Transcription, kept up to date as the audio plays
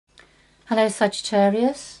Hello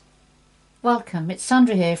Sagittarius, welcome. It's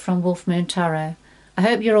Sandra here from Wolf Moon Tarot. I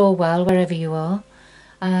hope you're all well wherever you are.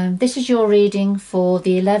 This is your reading for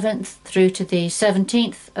the 11th through to the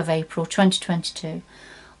 17th of April 2022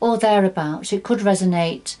 or thereabouts. It could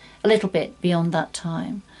resonate a little bit beyond that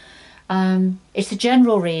time. It's a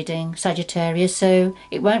general reading, Sagittarius, so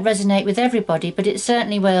it won't resonate with everybody, but it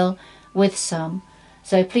certainly will with some.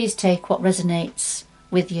 So please take what resonates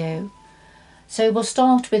with you. So we'll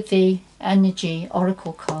start with the energy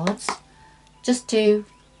oracle cards just to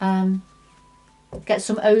get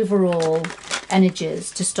some overall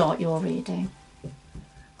energies to start your reading.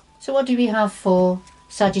 So what do we have for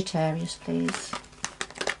Sagittarius, please?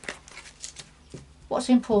 What's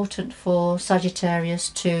important for Sagittarius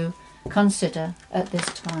to consider at this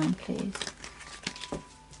time, please?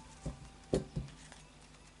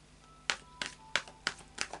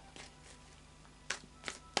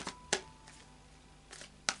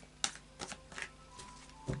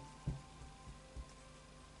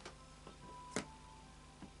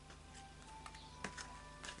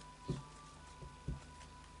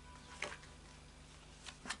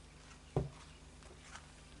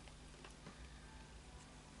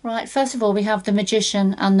 Right, first of all we have the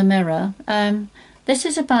Magician and the Mirror. This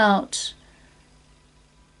is about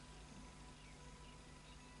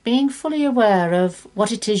being fully aware of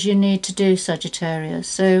what it is you need to do, Sagittarius.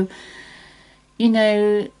 So, you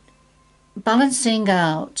know, balancing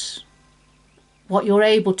out what you're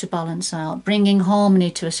able to balance out, bringing harmony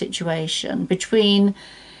to a situation between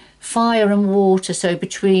fire and water, so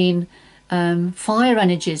between fire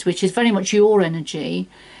energies, which is very much your energy,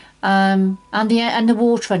 and the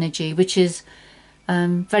water energy, which is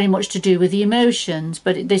very much to do with the emotions,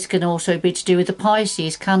 but this can also be to do with the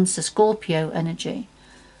Pisces, Cancer, Scorpio energy.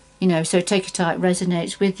 You know, so take it how it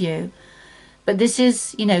resonates with you. But this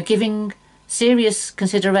is, you know, giving serious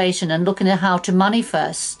consideration and looking at how to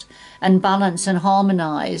manifest and balance and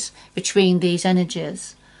harmonise between these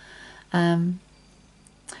energies. The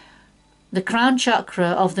crown chakra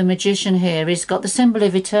of the Magician here has got the symbol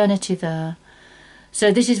of eternity there. So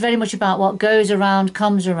this is very much about what goes around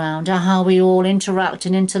comes around, and how we all interact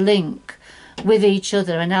and interlink with each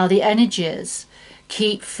other, and how the energies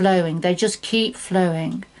keep flowing. They just keep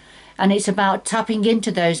flowing. And it's about tapping into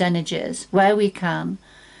those energies where we can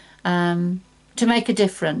to make a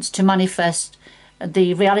difference, to manifest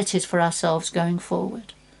the realities for ourselves going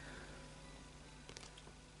forward.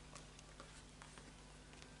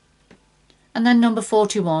 And then number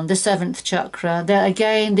 41, the 7th chakra. There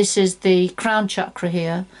again, this is the crown chakra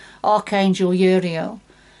here, Archangel Uriel.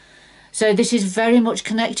 So this is very much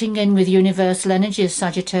connecting in with universal energies,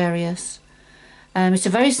 Sagittarius. It's a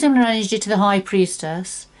very similar energy to the High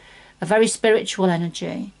Priestess, a very spiritual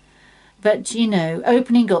energy. But, you know,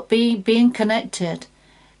 opening up, being connected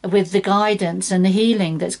with the guidance and the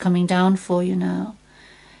healing that's coming down for you now.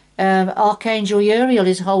 Archangel Uriel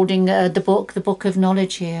is holding the book of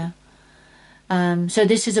knowledge here. So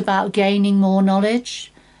this is about gaining more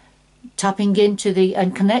knowledge, tapping into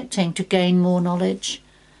and connecting to gain more knowledge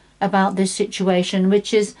about this situation,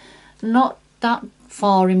 which is not that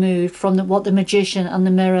far removed from what the Magician and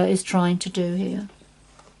the Mirror is trying to do here.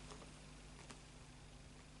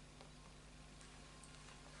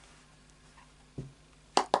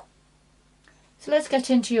 So let's get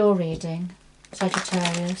into your reading,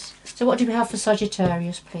 Sagittarius. So what do we have for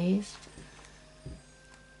Sagittarius, please?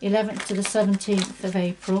 11th to the 17th of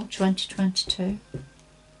April 2022.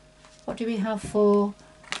 What do we have for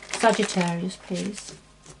Sagittarius, please?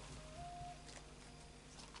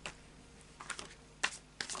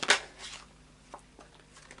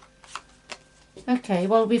 Okay,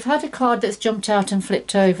 well, we've had a card that's jumped out and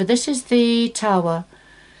flipped over. This is the Tower.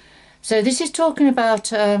 So this is talking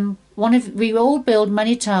about we all build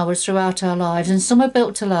many towers throughout our lives, and some are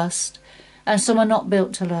built to last and some are not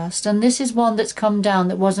built to last, and this is one that's come down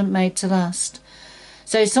that wasn't made to last.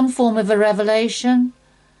 So some form of a revelation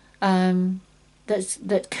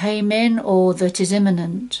that came in, or that is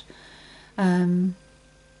imminent.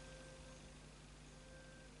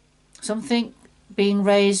 Something being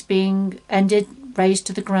raised, being ended, raised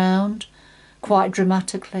to the ground quite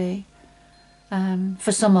dramatically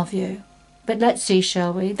for some of you. But let's see,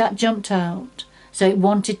 shall we? That jumped out, so it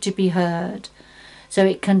wanted to be heard. So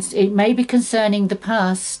it may be concerning the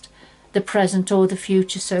past, the present, or the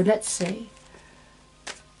future. So let's see.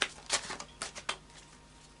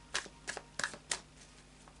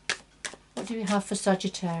 What do we have for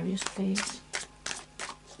Sagittarius, please?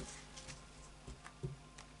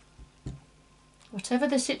 Whatever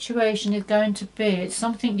the situation is going to be, it's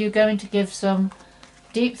something you're going to give some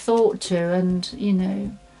deep thought to, and, you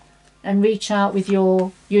know, and reach out with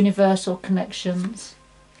your universal connections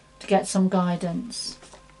to get some guidance.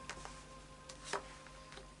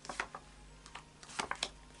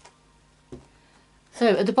 So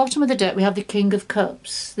at the bottom of the deck we have the King of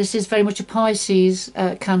Cups. This is very much a Pisces,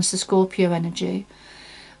 Cancer, Scorpio energy.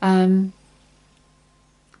 But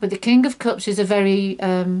the King of Cups is a very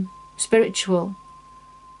spiritual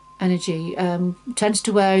energy. Tends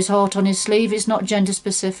to wear his heart on his sleeve. It's not gender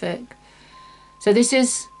specific. So this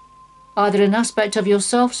is either an aspect of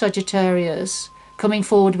yourself, Sagittarius, coming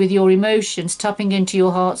forward with your emotions, tapping into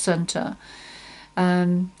your heart center.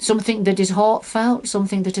 Something that is heartfelt,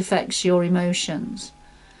 something that affects your emotions.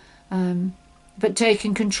 But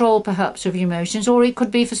taking control perhaps of your emotions, or it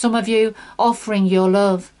could be for some of you offering your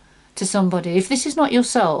love to somebody. If this is not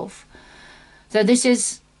yourself, so this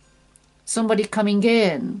is somebody coming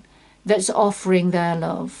in that's offering their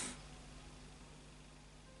love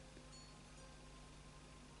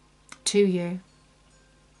to you.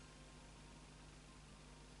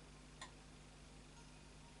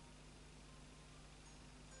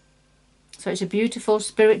 So it's a beautiful,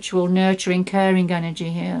 spiritual, nurturing, caring energy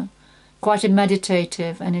here. Quite a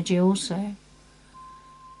meditative energy also.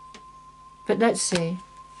 But let's see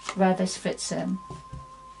where this fits in.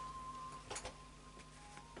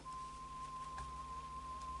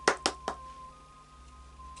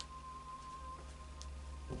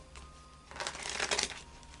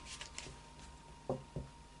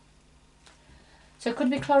 So could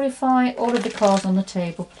we clarify all of the cards on the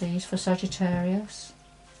table, please, for Sagittarius?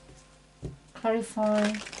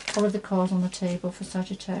 Clarify all of the cards on the table for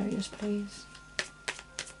Sagittarius, please.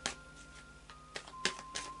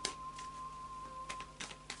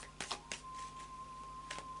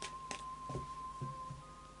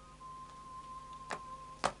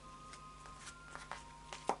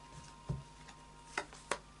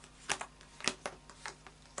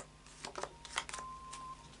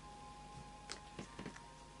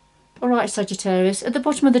 Alright, Sagittarius, at the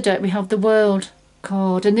bottom of the deck we have the World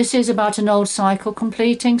card, and this is about an old cycle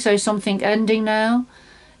completing, so something ending now,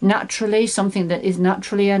 naturally, something that is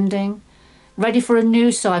naturally ending, ready for a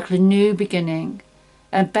new cycle, a new beginning,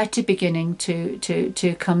 a better beginning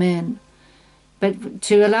to come in. But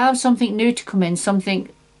to allow something new to come in, something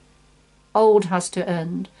old has to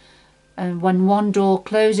end. And when one door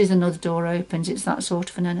closes, another door opens. It's that sort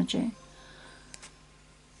of an energy.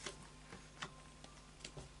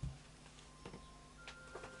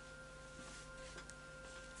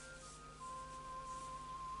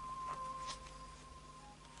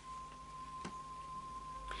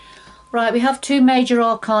 Right, we have two major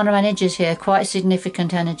arcana energies here, quite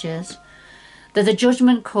significant energies. There's a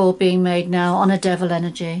judgment call being made now on a devil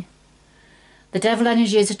energy. The devil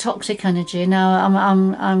energy is a toxic energy. Now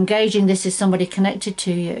I'm gauging this as somebody connected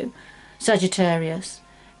to you, Sagittarius,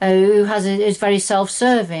 who is very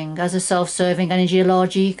self-serving, has a self-serving energy, a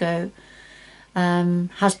large ego,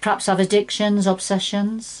 perhaps have addictions,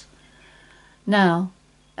 obsessions. Now,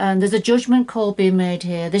 there's a judgment call being made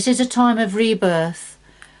here. This is a time of rebirth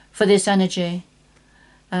for this energy,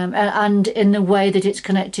 and in the way that it's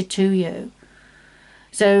connected to you.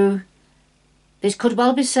 So this could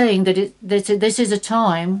well be saying that this is a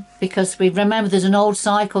time, because we remember there's an old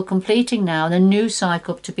cycle completing now and a new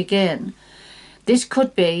cycle to begin. This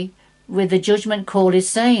could be, with the judgment call, is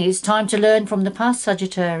saying it's time to learn from the past,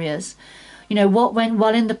 Sagittarius. You know, what went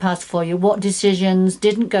well in the past for you, what decisions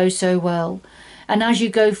didn't go so well. And as you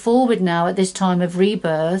go forward now at this time of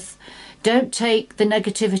rebirth, don't take the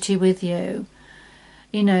negativity with you.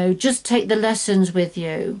 You know, just take the lessons with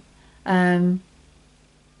you. So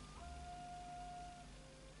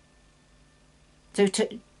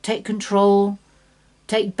take control,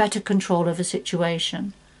 take better control of a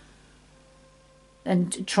situation.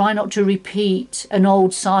 And try not to repeat an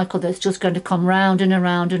old cycle that's just going to come round and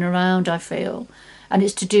around and around, I feel. And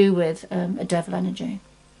it's to do with a devil energy.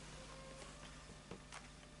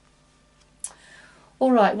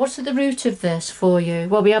 All right, what's at the root of this for you?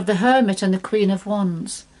 Well, we have the Hermit and the Queen of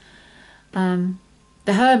Wands. The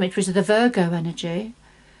Hermit, which is the Virgo energy.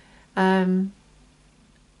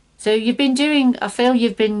 So you've been doing, I feel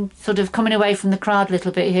you've been sort of coming away from the crowd a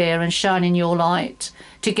little bit here and shining your light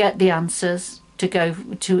to get the answers, to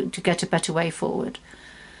get a better way forward.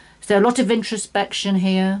 So a lot of introspection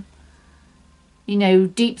here, you know,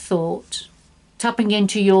 deep thought, tapping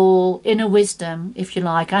into your inner wisdom, if you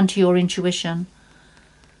like, and to your intuition.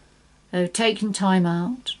 So taking time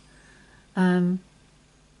out. And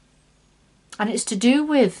it's to do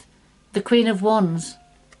with the Queen of Wands,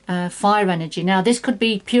 fire energy. Now this could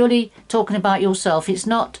be purely talking about yourself. It's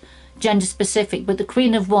not gender specific, but the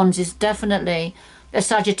Queen of Wands is definitely a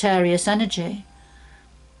Sagittarius energy.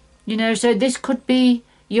 You know, so this could be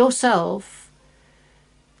yourself,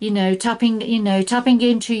 tapping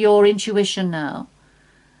into your intuition now,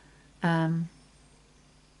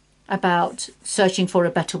 about searching for a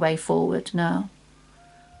better way forward now.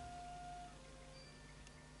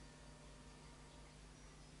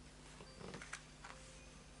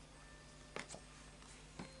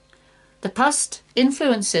 The past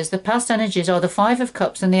influences, the past energies are the Five of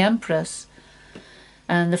Cups and the Empress.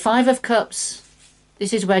 And the Five of Cups,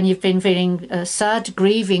 this is when you've been feeling sad,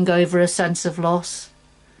 grieving over a sense of loss,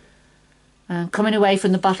 coming away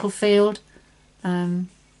from the battlefield,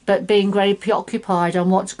 but being very preoccupied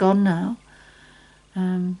on what's gone now.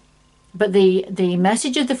 But the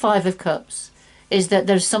message of the Five of Cups is that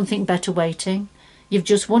there's something better waiting.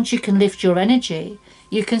 Once you can lift your energy,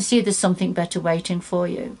 you can see there's something better waiting for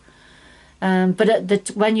you.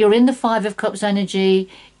 But when you're in the Five of Cups energy,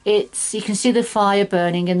 you can see the fire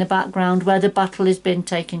burning in the background where the battle has been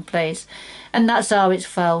taking place, and that's how it's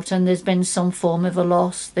felt, and there's been some form of a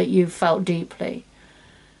loss that you've felt deeply.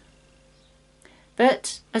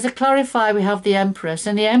 But as a clarifier, we have the Empress,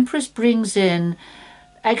 and the Empress brings in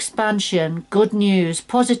expansion, good news,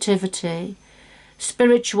 positivity,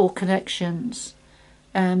 spiritual connections,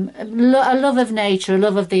 a love of nature, a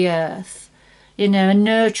love of the earth, and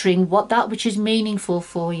nurturing that which is meaningful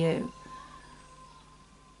for you.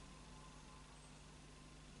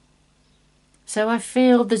 So I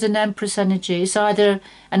feel there's an Empress energy. It's either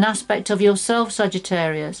an aspect of yourself,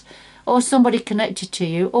 Sagittarius, or somebody connected to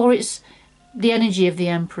you, or it's the energy of the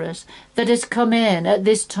Empress that has come in at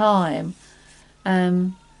this time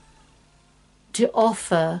to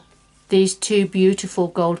offer these two beautiful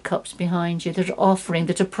gold cups behind you that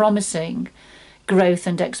are promising growth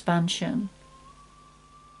and expansion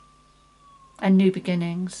and new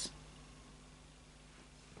beginnings.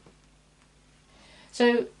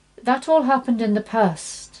 So that all happened in the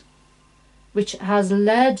past, which has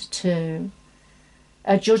led to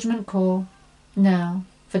a judgment call now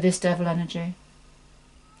for this devil energy.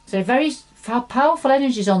 So very powerful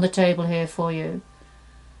energies on the table here for you,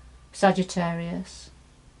 Sagittarius.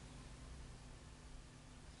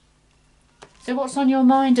 So what's on your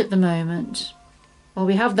mind at the moment? Well,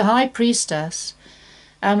 we have the High Priestess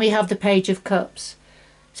and we have the Page of Cups.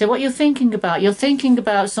 So what you're thinking about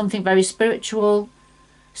something very spiritual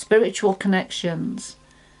connections.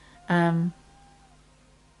 The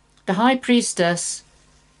High Priestess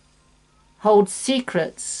holds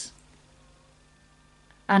secrets,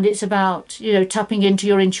 and it's about tapping into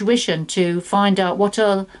your intuition to find out what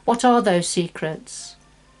are those secrets.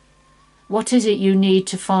 What is it you need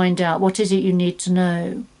to find out? What is it you need to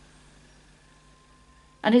know?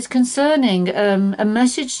 And it's concerning a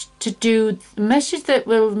message that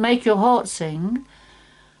will make your heart sing,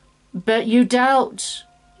 but you doubt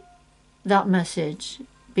that message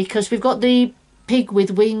because we've got the pig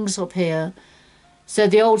with wings up here. So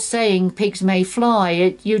the old saying, pigs may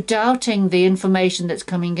fly, you're doubting the information that's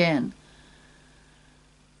coming in.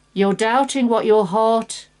 You're doubting what your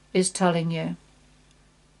heart is telling you.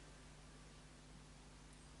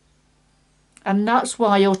 And that's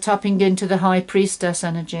why you're tapping into the High Priestess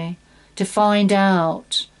energy, to find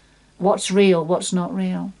out what's real, what's not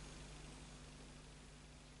real.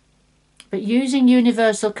 But using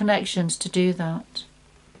universal connections to do that.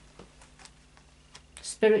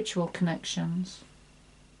 Spiritual connections.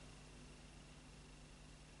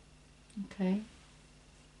 Okay.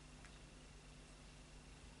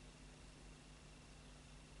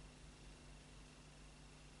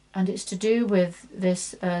 And it's to do with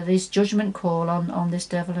this judgment call on this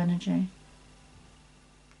devil energy.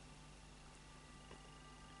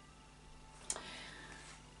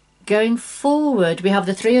 Going forward, we have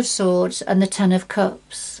the Three of Swords and the Ten of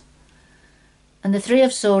Cups. And the Three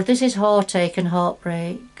of Swords, this is heartache and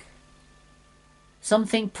heartbreak.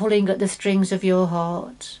 Something pulling at the strings of your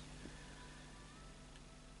heart.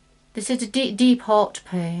 This is a deep, deep heart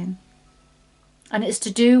pain. And it's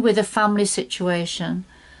to do with a family situation.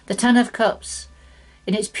 The Ten of Cups,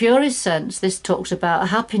 in its purest sense, this talks about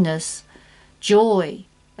happiness, joy,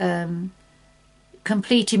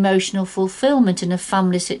 complete emotional fulfillment in a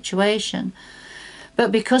family situation.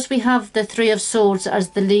 But because we have the Three of Swords as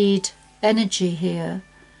the lead energy here,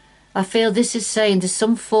 I feel this is saying there's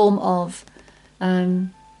some form of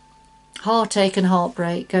heartache and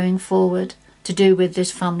heartbreak going forward to do with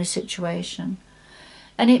this family situation.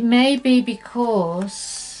 And it may be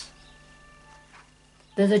because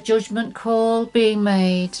there's a judgment call being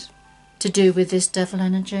made to do with this devil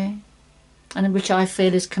energy, and which I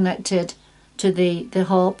feel is connected to the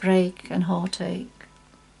heartbreak and heartache.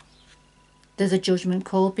 There's a judgment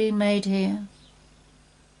call being made here.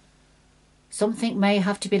 Something may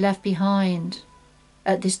have to be left behind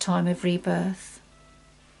at this time of rebirth.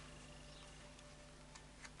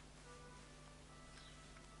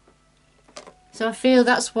 So I feel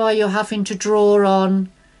that's why you're having to draw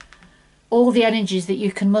on all the energies that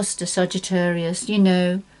you can muster, Sagittarius. You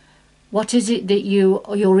know, what is it that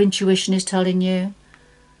your intuition is telling you?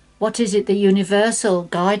 What is it that universal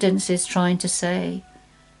guidance is trying to say?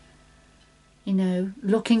 You know,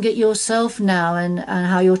 looking at yourself now and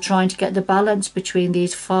how you're trying to get the balance between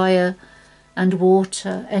these fire and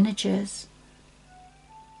water energies.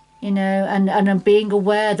 You know, and being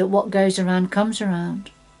aware that what goes around comes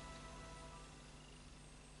around.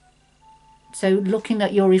 So looking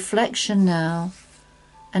at your reflection now,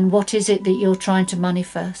 and what is it that you're trying to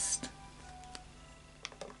manifest?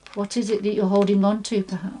 What is it that you're holding on to,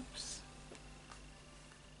 perhaps?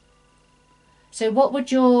 So what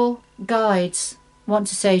would your guides want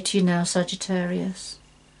to say to you now, Sagittarius?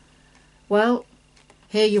 Well,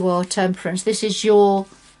 here you are, Temperance. This is your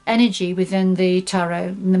energy within the tarot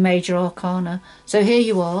and the major arcana. So here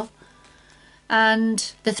you are.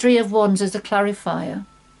 And the Three of Wands as the clarifier.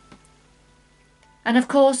 And of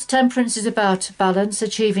course, Temperance is about balance,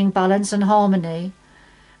 achieving balance and harmony.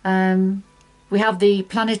 We have the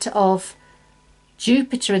planet of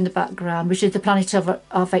Jupiter in the background, which is the planet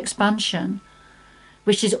of expansion,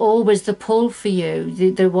 which is always the pull for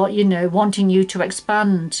you, the what, you know, wanting you to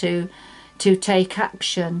expand, to take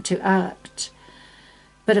action, to act.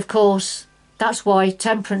 But of course, that's why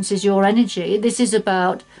Temperance is your energy. This is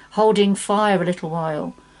about holding fire a little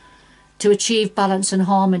while, to achieve balance and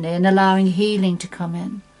harmony and allowing healing to come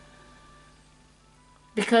in.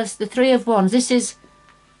 Because the Three of Wands, this is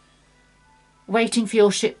waiting for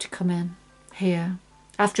your ship to come in here.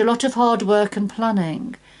 After a lot of hard work and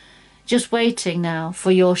planning, just waiting now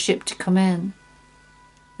for your ship to come in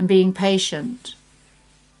and being patient.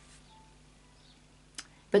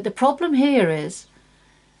 But the problem here is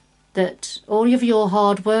that all of your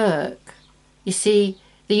hard work, you see,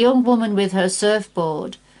 the young woman with her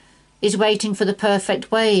surfboard is waiting for the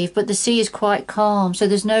perfect wave, but the sea is quite calm, so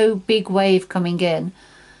there's no big wave coming in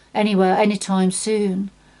anywhere anytime soon.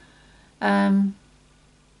 So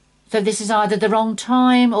this is either the wrong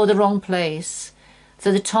time or the wrong place.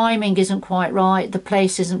 So the timing isn't quite right, the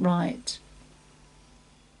place isn't right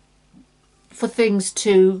for things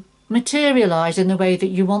to materialise in the way that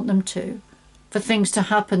you want them to, for things to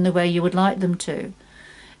happen the way you would like them to.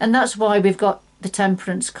 And that's why we've got the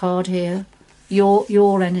Temperance card here,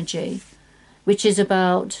 your energy, which is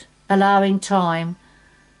about allowing time,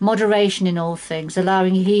 moderation in all things,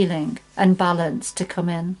 allowing healing and balance to come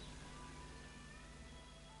in.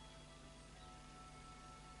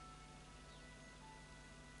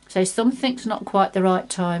 So something's not quite the right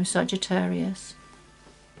time, Sagittarius.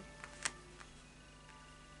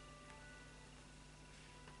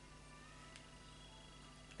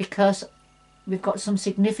 Because we've got some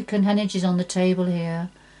significant energies on the table here.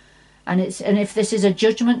 And if this is a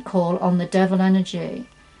judgment call on the devil energy,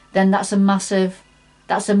 then that's a massive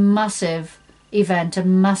event, a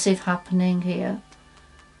massive happening here.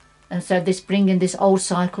 And so this bringing this old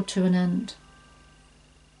cycle to an end.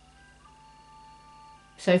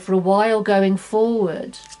 So for a while going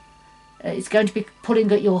forward, it's going to be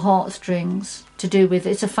pulling at your heartstrings to do with,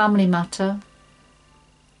 it's a family matter.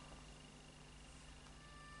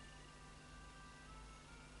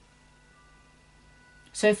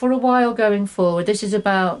 So for a while going forward, this is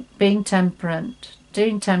about being temperate,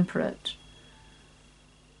 doing temperate.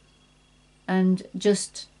 And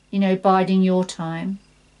just, you know, biding your time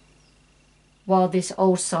while this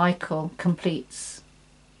old cycle completes.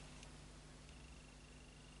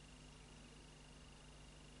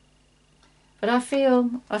 But I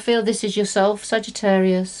feel this is yourself,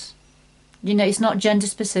 Sagittarius. You know, it's not gender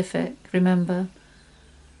specific, remember.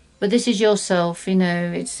 But this is yourself, you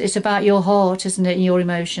know, it's about your heart, isn't it, and your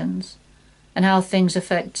emotions, and how things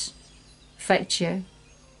affect you.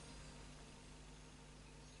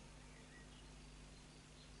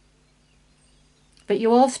 But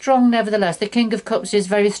you are strong nevertheless. The King of Cups is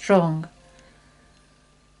very strong.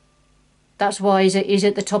 That's why he's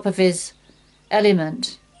at the top of his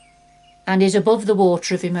element. And is above the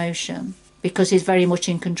water of emotion, because he's very much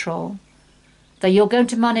in control. So you're going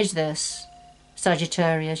to manage this,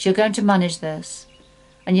 Sagittarius. You're going to manage this.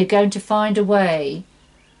 And you're going to find a way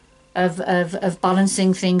of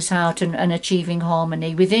balancing things out and achieving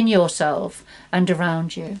harmony within yourself and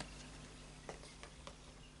around you.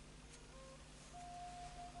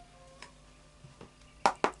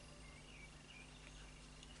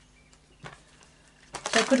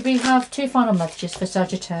 So could we have two final messages for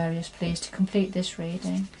Sagittarius, please, to complete this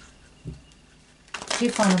reading? 2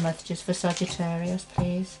 final messages for Sagittarius,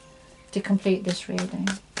 please, to complete this reading.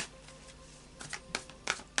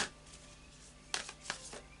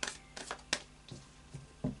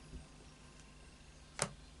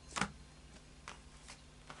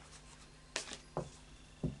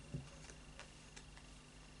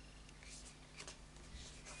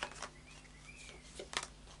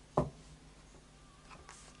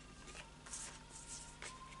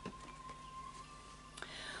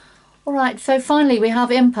 Alright, so finally we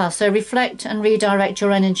have impasse, so reflect and redirect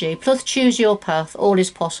your energy, plus choose your path, all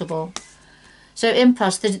is possible. So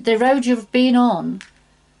impasse, the road you've been on,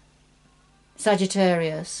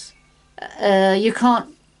 Sagittarius, you can't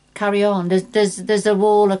carry on, there's a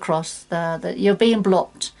wall across there, that you're being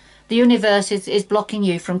blocked. The universe is blocking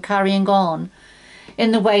you from carrying on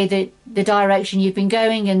in the way that the direction you've been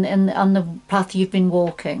going and on the path you've been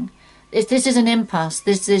walking. This is an impasse.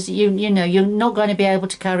 This is, you know, you're not going to be able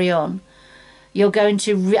to carry on. You're going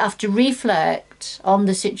to have to reflect on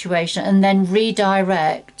the situation and then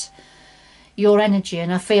redirect your energy.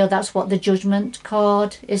 And I feel that's what the Judgment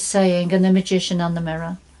card is saying, and the Magician and the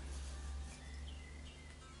Mirror.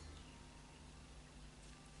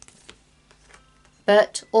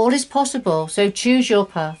 But all is possible, so choose your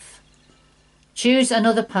path. Choose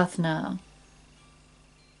another path now.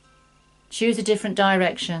 Choose a different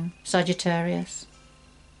direction, Sagittarius.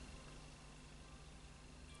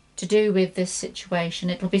 To do with this situation.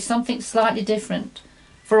 It will be something slightly different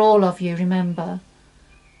for all of you, remember.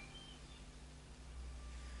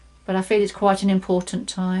 But I feel it's quite an important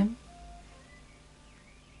time.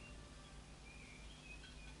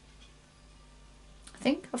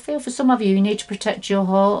 I feel for some of you, you need to protect your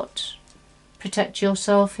heart, protect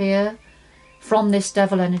yourself here from this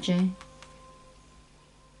devil energy.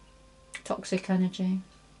 Toxic energy.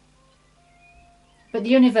 But the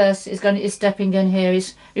universe is stepping in here.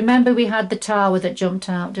 Remember we had the tower that jumped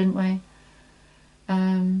out, didn't we?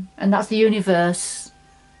 And that's the universe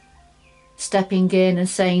stepping in and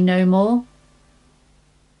saying no more.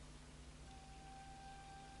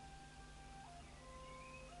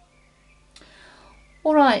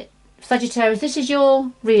 Alright, Sagittarius, this is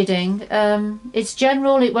your reading. It's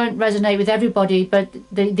general, it won't resonate with everybody, but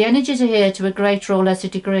the energies are here to a greater or lesser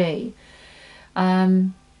degree.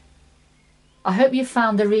 I hope you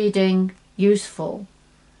found the reading useful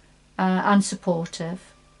and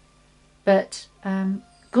supportive. But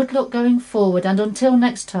good luck going forward, and until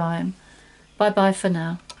next time, bye bye for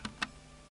now.